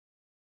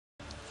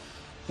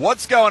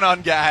What's going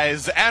on,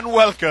 guys, and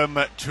welcome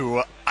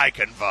to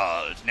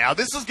Eichenwalde. Now,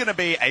 this is going to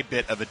be a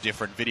bit of a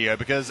different video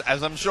because,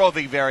 as I'm sure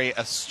the very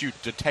astute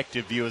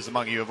detective viewers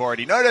among you have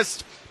already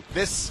noticed,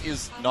 this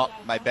is not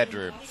my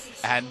bedroom.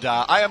 And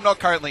I am not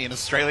currently in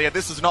Australia.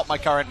 This is not my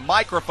current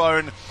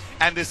microphone,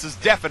 and this is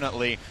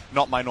definitely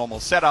not my normal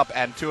setup,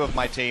 and two of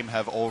my team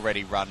have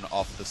already run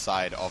off the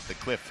side of the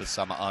cliff for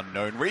some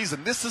unknown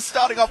reason. This is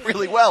starting off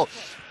really well,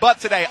 but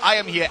today I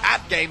am here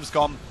at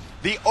Gamescom,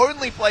 the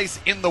only place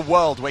in the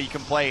world where you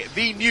can play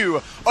the new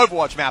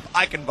Overwatch map,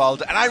 Eichenwalde,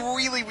 and I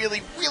really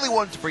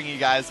wanted to bring you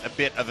guys a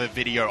bit of a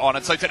video on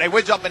it. So today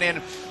we're jumping in,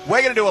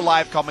 we're going to do a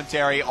live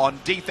commentary on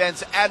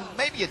defense and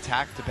maybe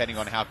attack, depending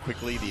on how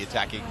quickly the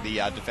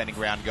defending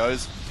round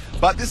goes.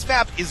 But this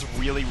map is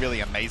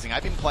really amazing.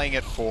 I've been playing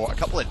it for a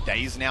couple of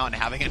days now and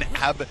having an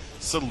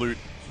absolute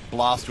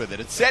blast with it.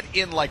 It's set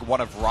in like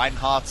one of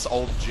REINHARDTS'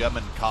 old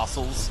German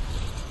castles,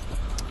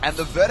 and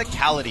the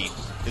verticality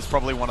is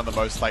probably one of the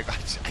most, like,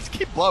 I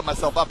keep blowing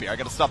myself up here. I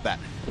gotta stop that.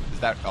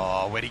 Is that,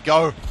 oh, where'd he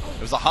go?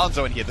 There's a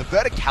Hanzo in here. The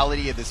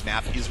verticality of this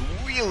map is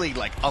really,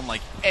 like,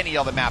 unlike any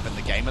other map in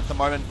the game at the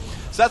moment.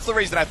 So that's the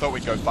reason I thought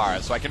we'd go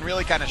far, so I can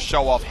really kind of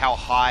show off how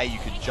high you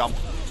can jump,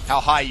 how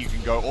high you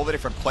can go, all the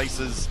different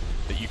places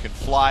that you can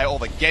fly, all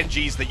the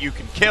Genjis that you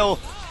can kill.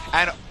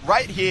 And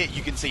right here,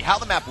 you can see how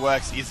the map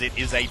works is it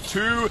is a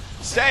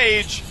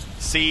two-stage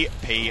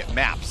CP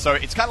map. So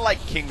it's kind of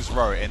like King's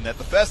Row in that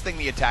the first thing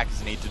the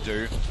attackers need to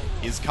do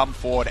is come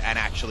forward and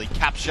actually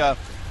capture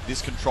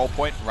this control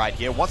point right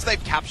here. Once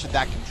they've captured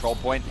that control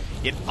point,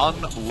 it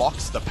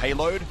unlocks the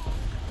payload,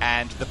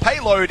 and the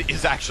payload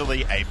is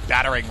actually a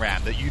battering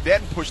ram that you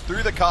then push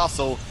through the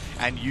castle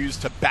and use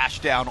to bash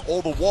down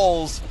all the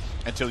walls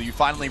until you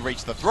finally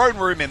reach the throne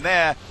room in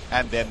there,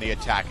 and then the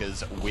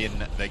attackers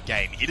win the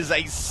game. It is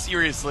a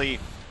seriously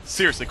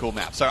cool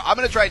map. So I'm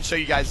going to try and show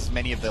you guys as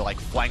many of the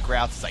flank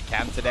routes as I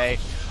can today.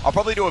 I'll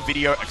probably do a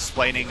video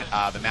explaining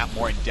the map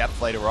more in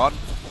depth later on.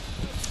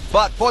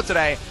 But for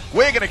today,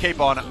 we're going to keep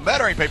on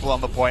murdering people on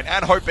the point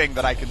and hoping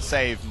that I can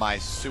save my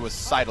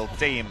suicidal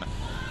team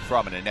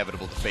from an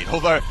inevitable defeat.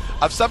 Although,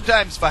 I've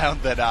sometimes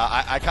found that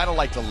I kind of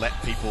like to let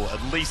people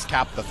at least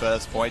cap the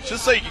first point,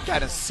 just so you can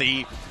kind of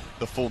see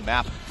the full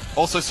map.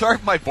 Also, sorry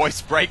if my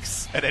voice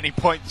breaks at any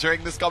point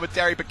during this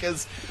commentary,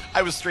 because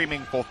I was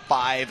streaming for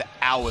 5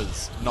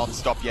 hours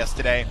non-stop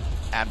yesterday,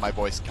 and my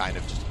voice kind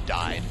of just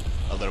died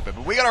a little bit.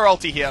 But we got our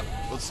ulti here.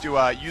 Let's do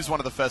use one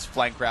of the first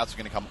flank routes. We're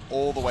going to come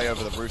all the way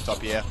over the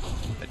rooftop here.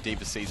 The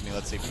D.Va sees me.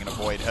 Let's see if we can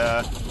avoid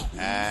her.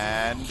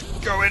 And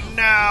go in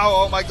now.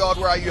 Oh my god,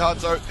 where are you,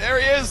 Hanzo? There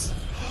he is.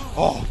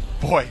 Oh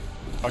boy.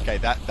 Okay,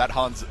 that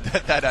Hanzo,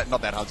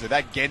 not that Hanzo,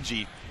 that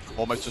Genji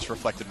almost just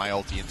reflected my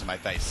ulti into my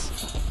face.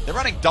 They're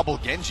running double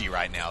Genji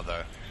right now,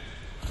 though.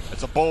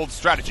 It's a bold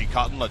strategy,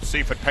 Cotton. Let's see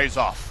if it pays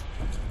off.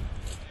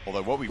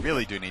 Although what we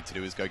really do need to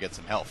do is go get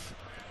some health.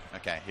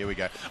 Okay, here we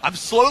go. I'm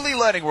slowly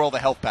learning where all the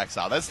health packs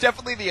are. That's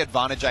definitely the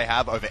advantage I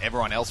have over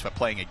everyone else we're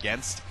playing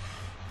against,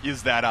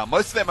 is that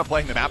most of them are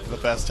playing the map for the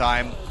first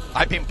time.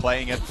 I've been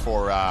playing it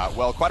for,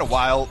 well, quite a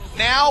while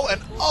now,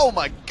 and oh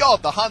my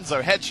god, the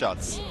Hanzo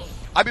headshots.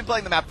 I've been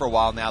playing the map for a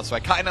while now, so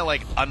I kind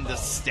of,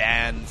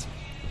 understand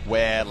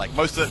where,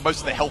 most of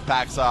the health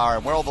packs are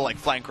and where all the,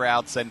 flank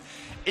routes. And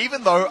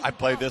even though I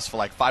played this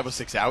for, 5 or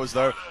 6 hours,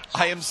 though,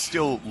 I am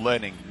still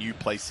learning new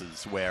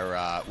places where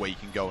you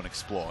can go and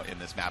explore in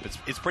this map.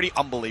 It's pretty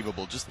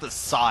unbelievable, just the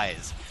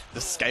size,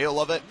 the scale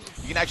of it.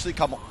 You can actually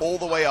come all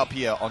the way up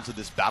here onto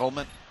this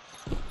battlement.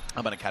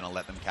 I'm going to kind of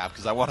let them cap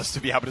because I want us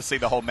to be able to see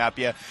the whole map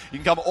here. You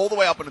can come all the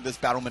way up into this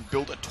battlement,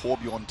 build a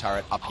Torbjorn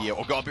turret up here,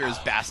 or go up here as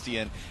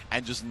Bastion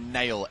and just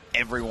nail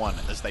everyone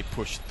as they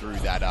push through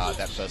that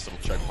first little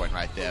choke point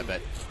right there.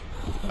 But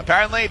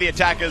apparently the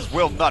attackers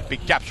will not be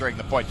capturing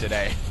the point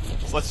today.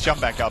 So let's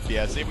jump back up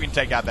here, see if we can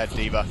take out that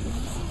D.Va.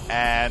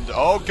 And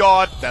oh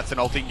god, that's an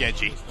ulting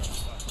Genji.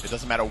 It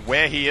doesn't matter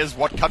where he is,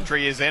 what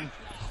country he's in.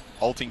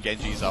 Ulting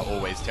Genjis are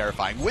always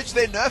terrifying, which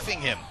they're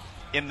nerfing him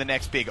in the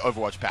next big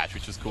Overwatch patch,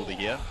 which is cool to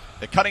hear.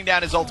 They're cutting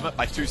down his ultimate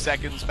by 2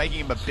 seconds, making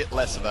him a bit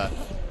less of a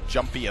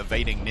jumpy,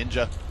 evading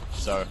ninja.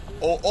 So,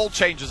 all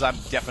changes I'm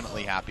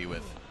definitely happy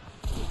with.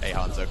 Hey,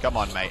 Hanzo, come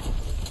on, mate.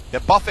 They're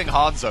buffing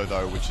Hanzo,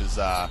 though, which is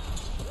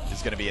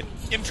going to be an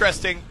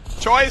interesting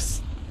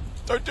choice.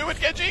 Don't do it,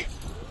 Genji!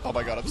 Oh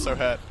my god, I'm so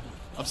hurt.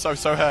 I'm so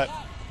hurt.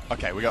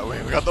 Okay, we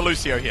got the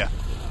Lucio here.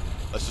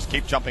 Let's just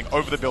keep jumping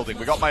over the building.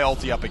 We got my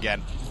ulti up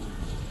again.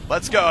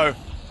 Let's go.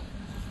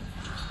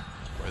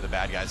 Where are the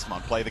bad guys? Come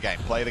on, play the game,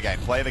 play the game,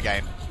 play the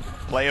game.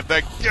 Play of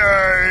the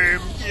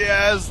game!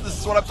 Yes, this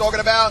is what I'm talking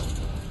about.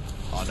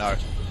 Oh no.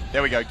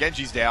 There we go,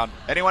 Genji's down.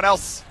 Anyone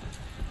else?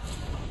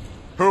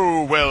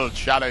 Who will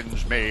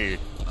challenge me?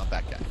 Not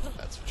that guy,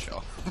 that's for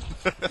sure.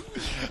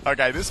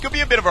 Okay, this could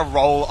be a bit of a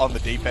roll on the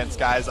defense,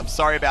 guys. I'm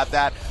sorry about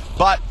that.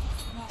 But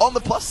on the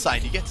plus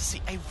side, you get to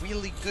see a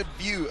really good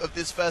view of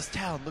this first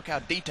town. Look how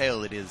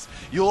detailed it is.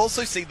 You'll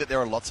also see that there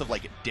are lots of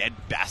dead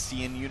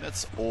Bastion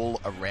units all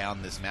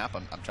around this map.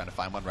 I'm trying to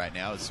find one right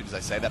now. As soon as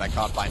I say that, I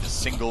can't find a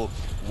single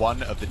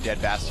one of the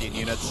dead Bastion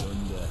units.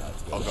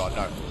 Oh god,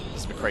 no.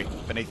 There's McCree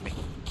beneath me.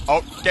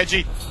 Oh,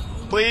 Genji!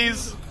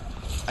 Please.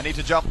 I need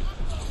to jump.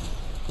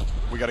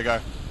 We gotta go.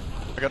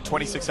 I got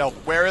 26 health.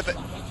 Where are they?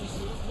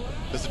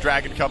 There's a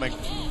dragon coming.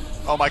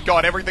 Oh my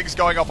god, everything's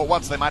going off at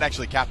once. They might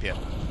actually cap here.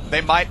 They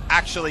might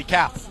actually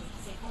cap.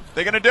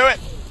 They're gonna do it.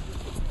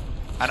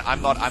 And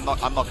I'm not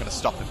gonna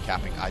stop them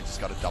capping. I just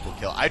got a double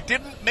kill. I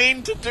didn't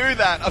mean to do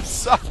that. I'm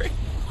sorry.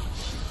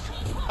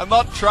 I'm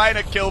not trying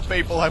to kill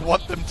people. I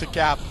want them to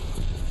cap.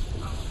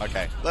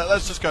 Okay,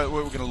 let's just go.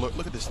 We're gonna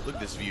look at this. Look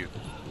at this view.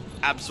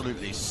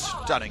 Absolutely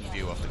stunning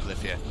view off the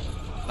cliff here.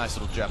 Nice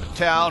little German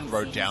town.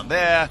 Road down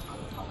there.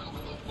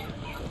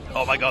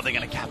 Oh my god, they're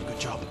gonna cap.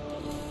 Good job.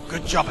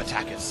 Good job,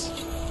 attackers.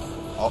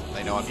 Oh,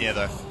 they know I'm here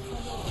though.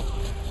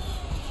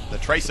 The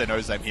Tracer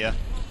knows I'm here.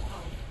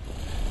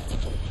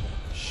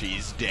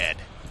 She's dead.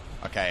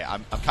 Okay,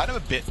 I'm kind of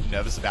a bit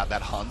nervous about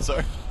that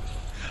Hanzo.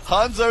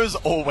 Hanzo's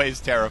always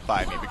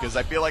terrify me because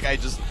I feel like I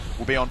just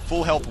will be on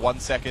full health 1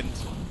 second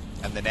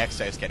and the next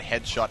I just get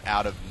headshot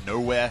out of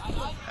nowhere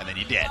and then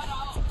you're dead.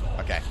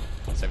 Okay,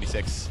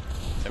 76,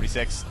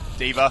 76,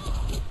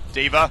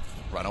 D.Va,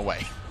 run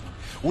away.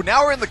 Well,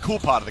 now we're in the cool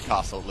part of the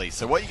castle at least.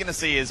 So what you're going to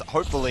see is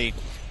hopefully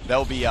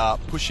they'll be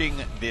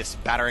pushing this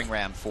battering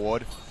ram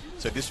forward.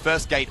 So this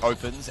first gate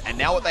opens, and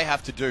now what they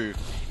have to do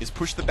is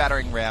push the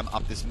battering ram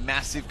up this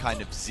massive kind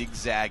of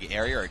zigzag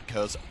area. It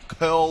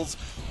curls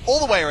all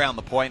the way around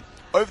the point,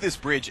 over this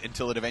bridge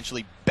until it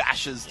eventually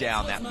bashes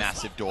down that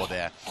massive door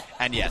there.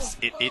 And yes,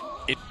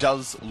 it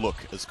does look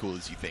as cool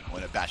as you think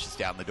when it bashes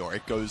down the door.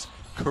 It goes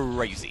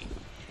crazy.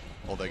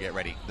 Although get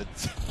ready, the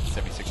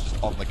 76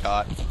 just on the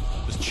cart,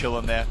 just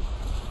chilling there.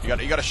 You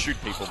got to shoot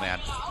people, man.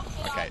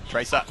 Okay,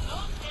 Tracer,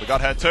 we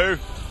got her too.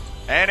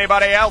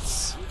 Anybody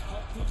else?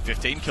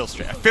 15 kill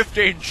streak,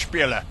 15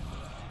 Spieler.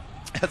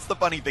 That's the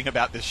funny thing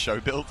about this show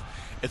build.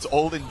 It's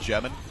all in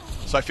German.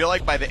 So I feel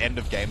like by the end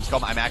of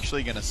Gamescom, I'm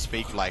actually going to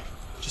speak like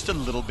just a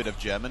little bit of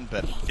German,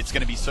 but it's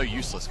going to be so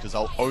useless because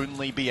I'll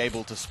only be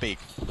able to speak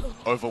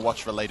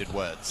Overwatch related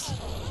words.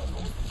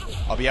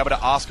 I'll be able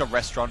to ask a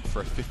restaurant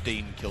for a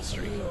 15 kill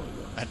streak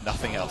and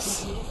nothing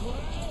else.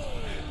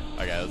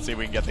 Okay, let's see if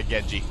we can get the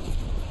Genji.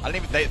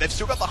 They've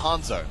still got the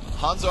Hanzo.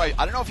 Hanzo, I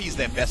don't know if he's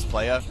their best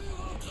player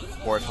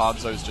or if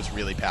Hanzo's just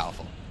really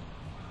powerful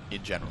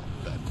in general.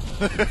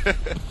 But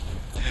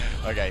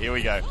okay, here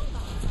we go.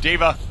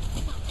 D.Va.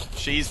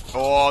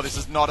 Oh, this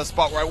is not a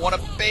spot where I want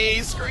to be.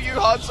 Screw you,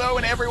 Hanzo,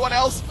 and everyone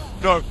else.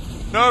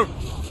 No.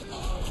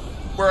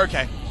 We're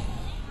okay.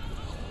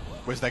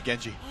 Where's that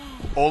Genji?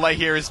 All I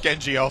hear is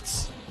Genji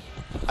ults.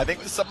 I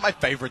think some of my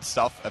favorite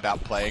stuff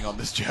about playing on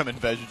this German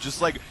version,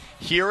 just like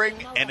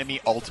hearing enemy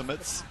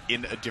ultimates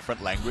in a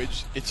different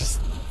language, it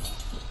just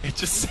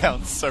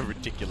sounds so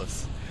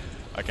ridiculous.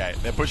 Okay,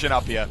 they're pushing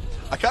up here.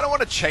 I kind of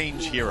want to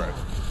change hero.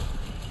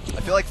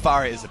 I feel like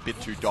Farah is a bit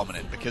too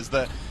dominant because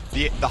the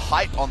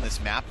height on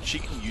this map, she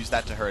can use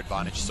that to her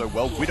advantage so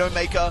well.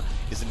 Widowmaker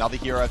is another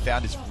hero I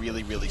found is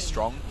really, really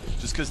strong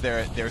just because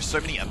there are so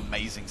many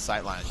amazing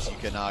sightlines. You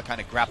can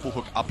kind of grapple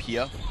hook up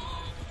here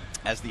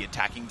as the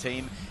attacking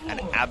team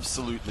and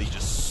absolutely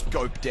just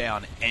scope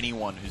down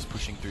anyone who's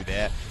pushing through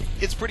there.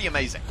 It's pretty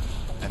amazing.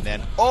 And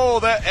then,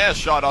 oh, the air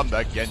shot on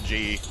the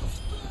Genji.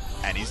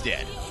 And he's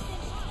dead.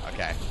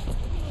 Okay.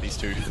 These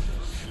two.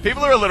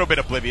 People are a little bit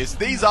oblivious.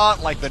 These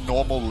aren't like the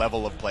normal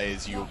level of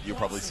players you'll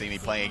probably see me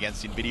playing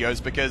against in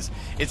videos because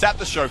it's at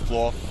the show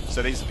floor.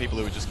 So these are people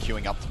who are just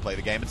queuing up to play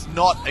the game. It's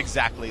not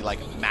exactly like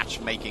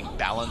matchmaking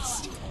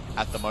balanced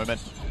at the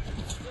moment.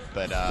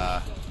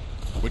 But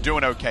we're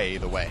doing okay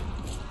either way.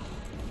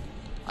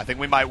 I think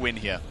we might win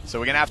here. So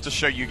we're going to have to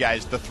show you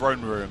guys the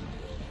throne room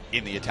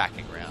in the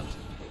attacking round.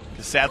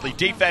 Because sadly,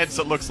 defense,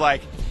 it looks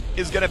like,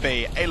 is going to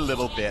be a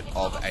little bit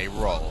of a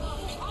roll.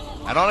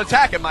 And on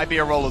attack, it might be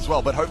a roll as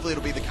well, but hopefully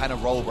it'll be the kind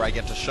of roll where I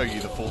get to show you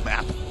the full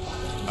map.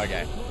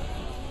 Okay.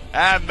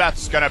 And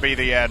that's going to be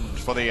the end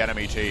for the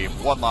enemy team.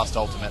 One last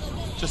ultimate,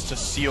 just to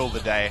seal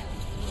the day.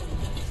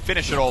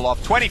 Finish it all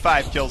off.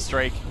 25 kill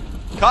streak.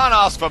 Can't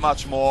ask for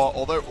much more,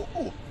 although,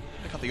 ooh,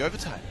 they got the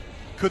overtime.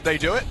 Could they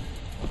do it?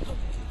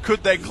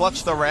 Could they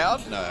clutch the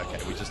round? No, okay,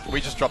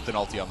 we just dropped an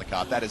ulti on the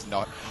card. That is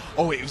not...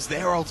 Oh, it was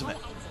their ultimate.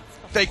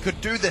 They could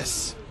do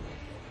this.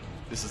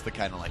 This is the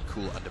kind of like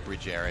cool under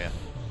bridge area.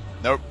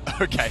 Nope.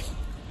 Okay.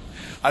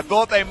 I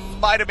thought they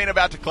might have been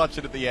about to clutch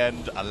it at the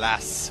end.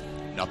 Alas,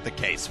 not the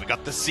case. We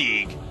got the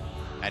Sieg.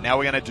 And now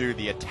we're going to do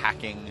the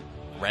attacking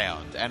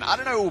round. And I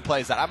don't know who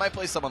plays that. I might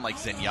play someone like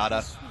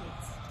Zenyatta.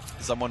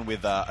 Someone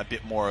with a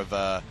bit more of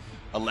a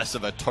less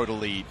of a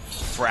totally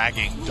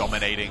fragging,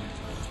 dominating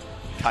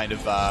kind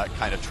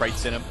of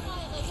traits in him.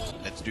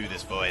 Let's do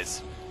this,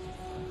 boys.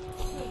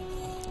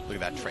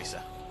 Look at that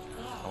Tracer.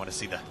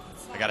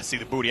 I gotta see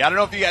the booty. I don't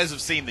know if you guys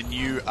have seen the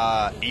new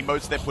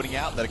emotes they're putting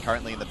out that are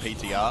currently in the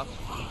PTR,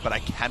 but I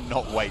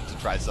cannot wait to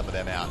try some of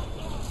them out.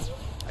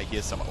 I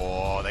hear some...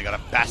 Oh, they got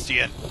a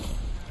Bastion.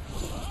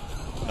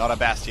 Not a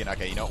Bastion.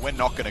 Okay, you know what? We're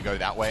not going to go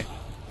that way.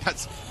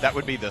 That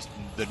would be the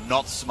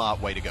not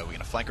smart way to go. We're going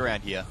to flank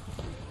around here.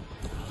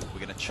 We're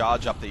going to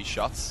charge up these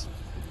shots.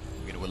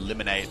 We're going to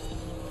eliminate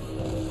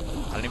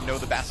I don't even know where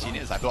the Bastion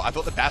is. I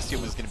thought the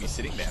Bastion was going to be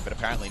sitting there, but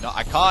apparently not.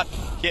 I can't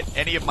hit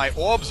any of my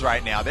orbs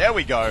right now. There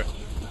we go.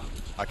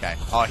 Okay.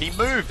 Oh, he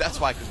moved. That's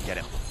why I couldn't get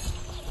him.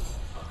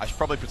 I should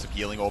probably put some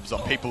healing orbs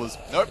on people as...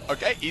 Nope.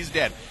 Okay, he's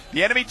dead.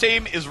 The enemy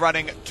team is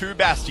running 2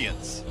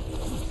 Bastions.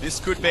 This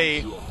could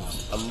be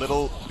a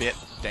little bit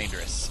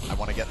dangerous. I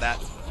want to get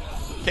that.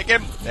 Kick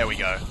him. There we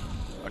go.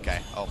 Okay.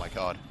 Oh, my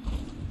God.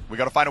 We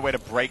got to find a way to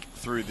break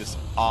through this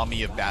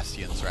army of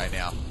Bastions right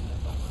now.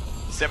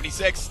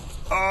 76.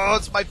 Oh,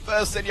 it's my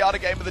first Zenyatta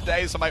game of the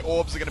day, so my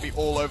orbs are going to be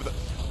all over the...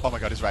 Oh, my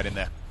God, he's right in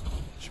there.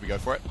 Should we go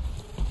for it?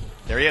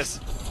 There he is.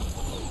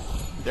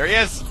 There he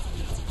is.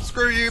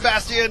 Screw you,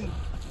 Bastion.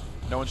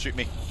 No one shoot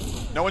me.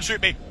 No one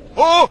shoot me.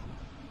 Oh!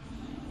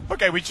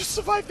 Okay, we just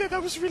survived there.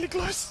 That was really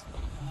close.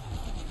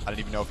 I don't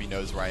even know if he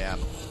knows where I am.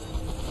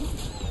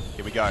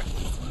 Here we go.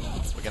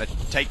 We're going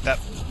to take that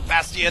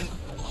Bastion.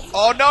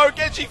 Oh no,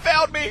 Genji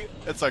found me!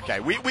 It's okay.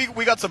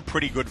 We got some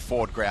pretty good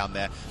forward ground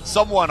there.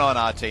 Someone on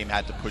our team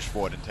had to push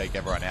forward and take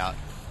everyone out.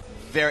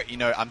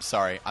 I'm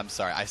sorry.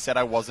 I said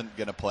I wasn't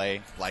going to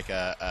play like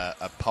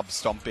a pub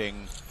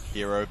stomping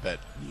hero, but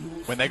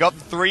when they got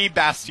 3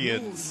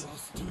 Bastions,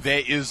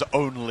 there is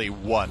only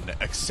one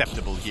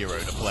acceptable hero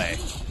to play.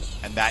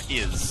 And that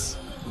is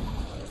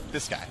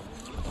this guy.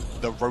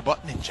 The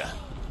Robot Ninja.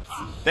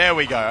 There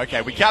we go.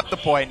 Okay, we capped the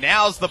point.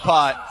 Now's the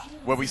part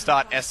where we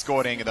start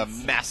escorting the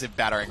massive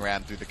battering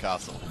ram through the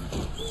castle.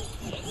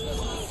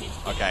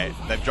 Okay,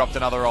 they've dropped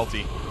another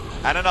ulti.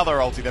 And another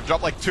ulti. They've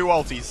dropped like 2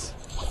 ultis.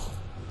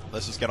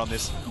 Let's just get on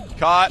this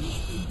cart.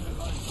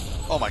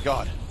 Oh my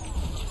God.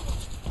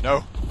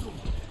 No.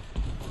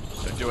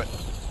 Don't do it.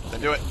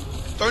 Don't do it.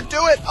 Don't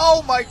do it!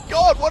 Oh my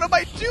God, what am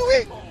I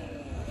doing?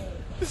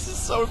 This is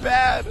so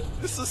bad.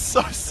 This is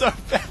so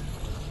bad.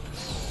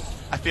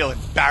 I feel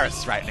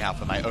embarrassed right now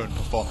for my own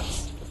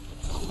performance.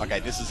 Okay,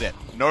 this is it.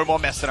 No more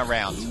messing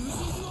around.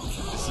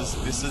 This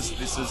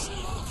is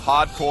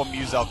hardcore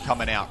Muselk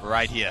coming out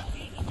right here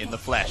in the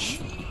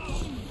flesh.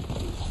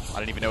 I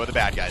don't even know where the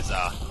bad guys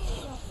are.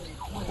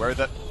 Where are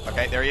the...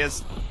 Okay, there he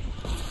is.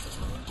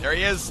 There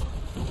he is.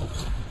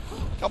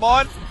 Come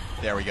on.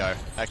 There we go.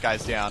 That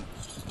guy's down.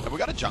 Have we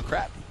got a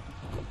Junkrat?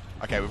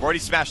 Okay, we've already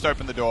smashed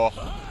open the door.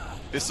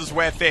 This is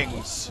where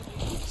things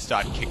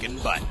start kicking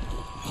butt.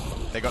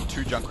 They got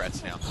 2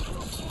 Junkrats now.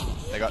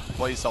 They got...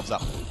 Pull yourselves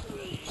up.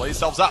 Pull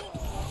yourselves up.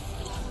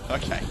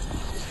 Okay.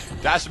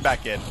 Dashing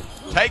back in.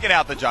 Taking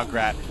out the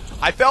Junkrat.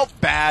 I felt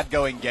bad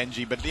going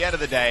Genji, but at the end of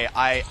the day,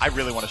 I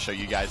really want to show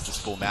you guys this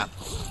full map.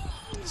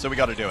 So we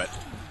got to do it.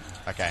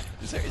 Okay.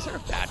 Is there a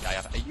bad guy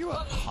up? Are you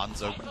a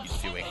Hanzo? What are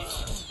you doing?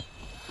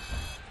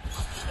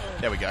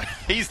 There we go.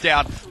 He's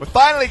down. We're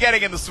finally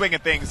getting in the swing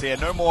of things here.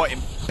 No more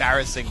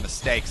embarrassing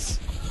mistakes.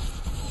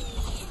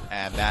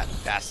 And that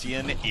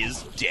Bastion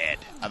is dead.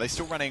 Are they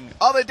still running?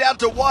 Oh, they're down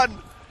to 1.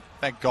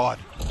 Thank God.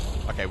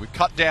 Okay, we've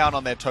cut down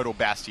on their total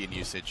Bastion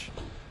usage.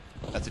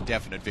 That's a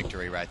definite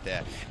victory right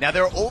there. Now,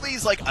 there are all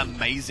these, like,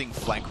 amazing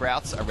flank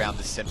routes around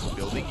this central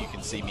building. You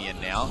can see me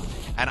in now.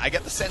 And I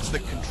get the sense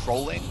that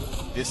controlling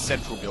this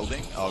central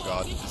building... Oh,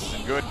 God, this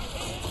isn't good.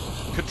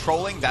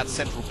 Controlling that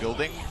central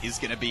building is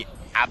going to be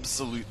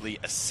absolutely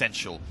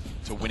essential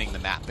to winning the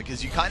map.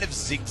 Because you kind of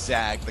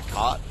zigzag the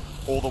cart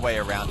all the way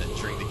around it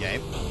during the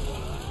game.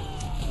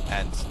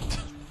 And...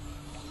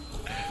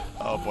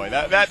 oh, boy,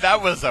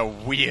 that was a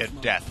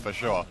weird death for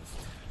sure.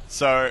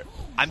 So...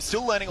 I'm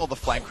still learning all the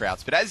flank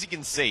routes, but as you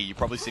can see, you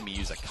probably see me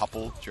use a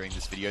couple during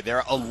this video. There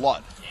are a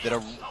lot that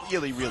are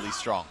really, really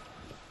strong.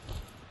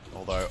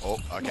 Although, oh,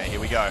 okay, here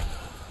we go.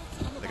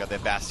 They got their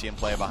Bastion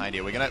player behind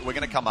here. We're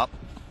gonna come up.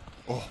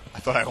 Oh, I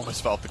thought I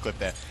almost fell off the cliff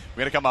there. We're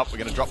gonna come up. We're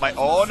gonna drop my.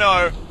 Oh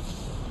no!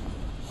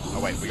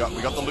 Oh wait, we got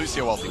the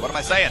Lucio ulti. What am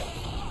I saying?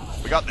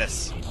 We got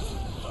this.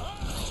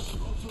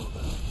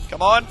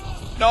 Come on!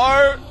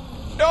 No!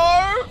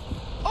 No!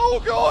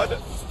 Oh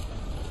god!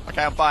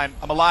 Okay, I'm fine.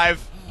 I'm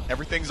alive.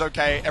 Everything's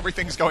okay.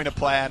 Everything's going to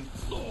plan.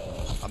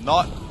 I'm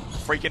not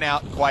freaking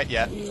out quite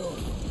yet.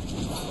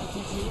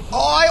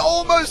 Oh, I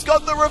almost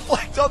got the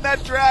reflect on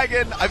that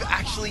dragon. I've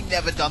actually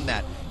never done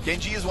that.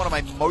 Genji is one of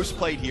my most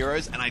played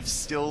heroes, and I've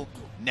still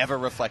never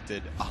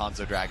reflected a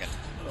Hanzo dragon.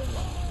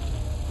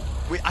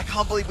 I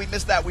can't believe we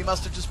missed that. We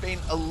must have just been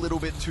a little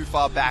bit too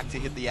far back to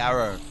hit the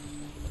arrow.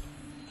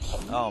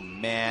 Oh,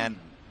 man.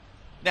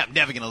 Now I'm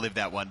never going to live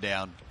that one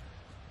down.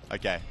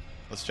 Okay,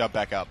 let's jump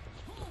back up.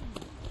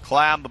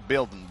 Climb the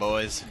building,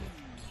 boys.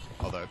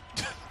 Although,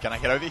 can I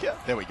get over here?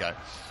 There we go.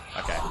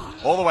 Okay,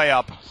 all the way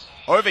up,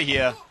 over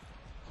here,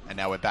 and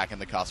now we're back in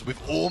the castle.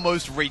 We've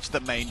almost reached the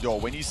main door.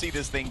 When you see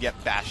this thing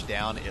get bashed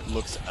down, it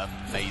looks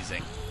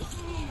amazing.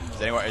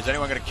 Is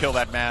anyone going to kill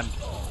that man?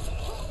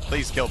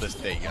 Please kill this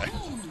thing.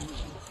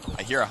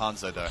 I hear a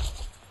Hanzo, though,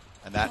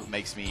 and that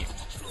makes me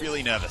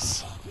really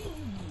nervous.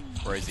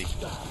 Where is he?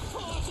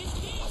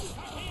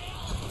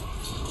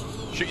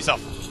 Shoot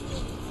yourself.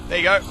 There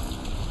you go.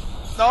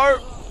 No!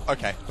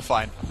 Okay, we're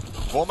fine.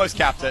 We've almost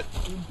capped it.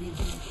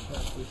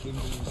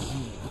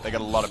 They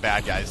got a lot of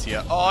bad guys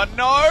here. Oh,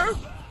 no!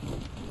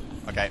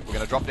 Okay, we're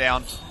going to drop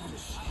down.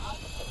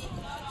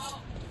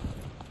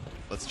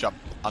 Let's jump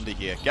under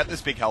here. Get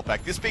this big health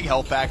pack. This big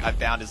health pack I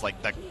found is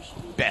like the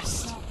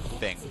best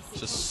thing. It's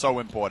just so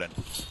important.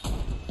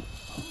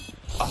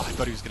 Oh, I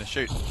thought he was going to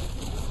shoot.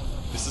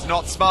 This is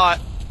not smart.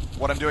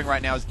 What I'm doing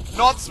right now is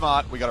not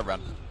smart. We got to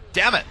run.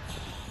 Damn it.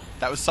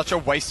 That was such a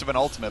waste of an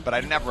ultimate, but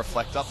I didn't have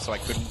reflect up, so I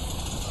couldn't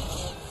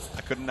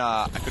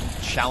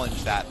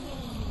challenge that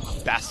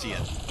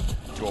Bastion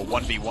to a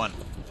 1v1.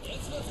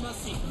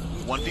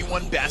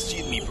 1v1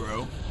 Bastion me,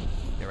 bro.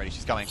 Get ready,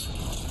 she's coming.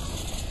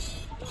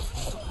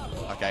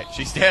 Okay,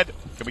 she's dead.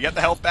 Can we get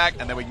the health back,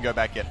 and then we can go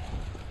back in.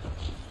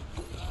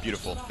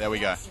 Beautiful. There we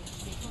go.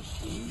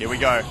 Here we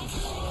go.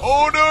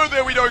 Oh no,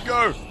 there we don't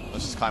go.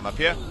 Let's just climb up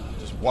here.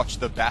 Just watch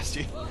the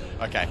Bastion.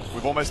 Okay,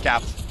 we've almost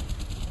capped.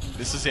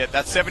 This is it.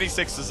 That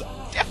 76 is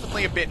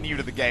definitely a bit new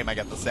to the game, I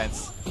get the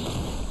sense.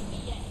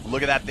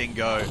 Look at that thing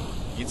go.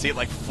 You can see it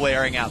like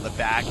flaring out the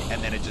back,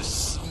 and then it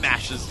just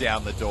smashes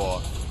down the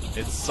door.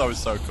 It's so,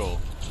 so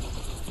cool.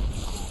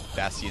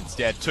 Bastion's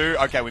dead too.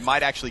 Okay, we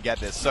might actually get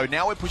this. So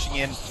now we're pushing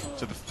in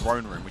to the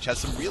throne room, which has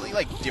some really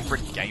like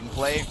different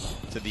gameplay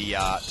to the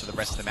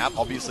rest of the map.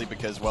 Obviously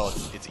because, well,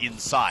 it's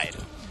inside.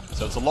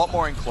 So it's a lot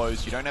more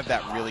enclosed. You don't have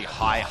that really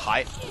high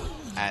height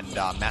and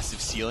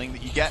massive ceiling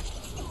that you get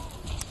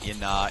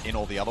in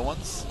all the other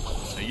ones.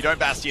 No, you don't,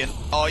 Bastion.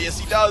 Oh, yes,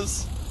 he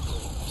does.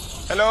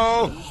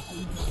 Hello.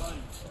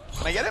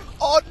 Can I get him?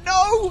 Oh,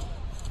 no.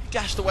 He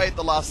dashed away at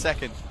the last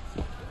second.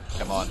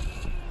 Come on.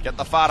 Get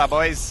the fara,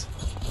 boys.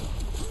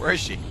 Where is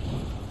she?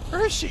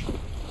 Where is she?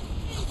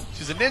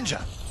 She's a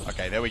ninja.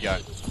 Okay, there we go.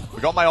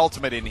 We got my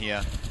ultimate in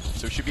here,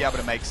 so we should be able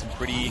to make some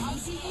pretty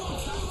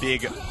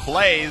big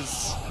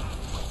plays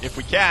if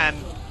we can.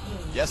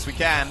 Yes, we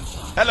can.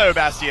 Hello,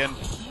 Bastion.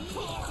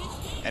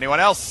 Anyone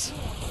else?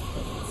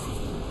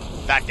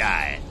 That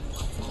guy.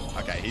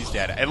 Okay, he's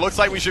dead. It looks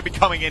like we should be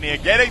coming in here,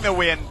 getting the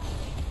win.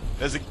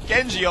 There's a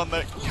Genji on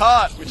the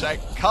cart, which I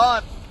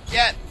can't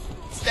yet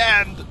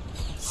stand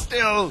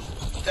still.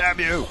 Damn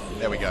you.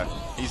 There we go.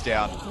 He's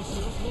down.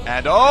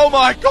 And oh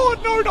my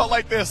god, no, not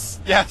like this.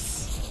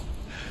 Yes.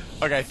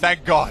 Okay,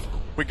 thank god.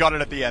 We got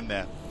it at the end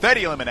there.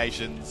 30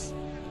 eliminations.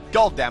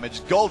 Gold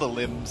damage, gold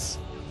limbs.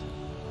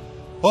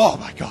 Oh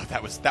my god,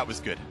 that was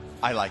good.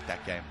 I like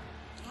that game.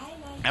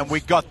 And we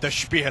got the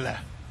Spieler.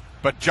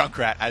 But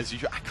Junkrat, as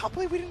usual, I can't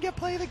believe we didn't get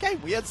play of the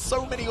game. We had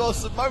so many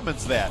awesome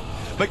moments there.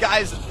 But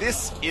guys,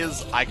 this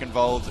is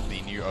Eichenwalde,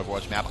 the new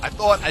Overwatch map. I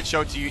thought I'd show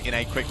it to you in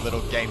a quick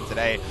little game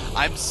today.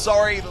 I'm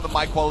sorry that the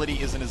mic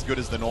quality isn't as good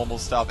as the normal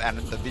stuff, and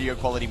the video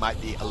quality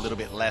might be a little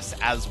bit less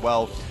as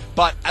well.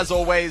 But as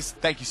always,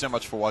 thank you so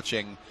much for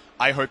watching.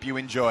 I hope you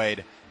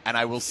enjoyed, and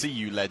I will see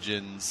you,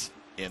 legends,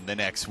 in the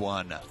next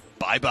one.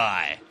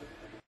 Bye-bye.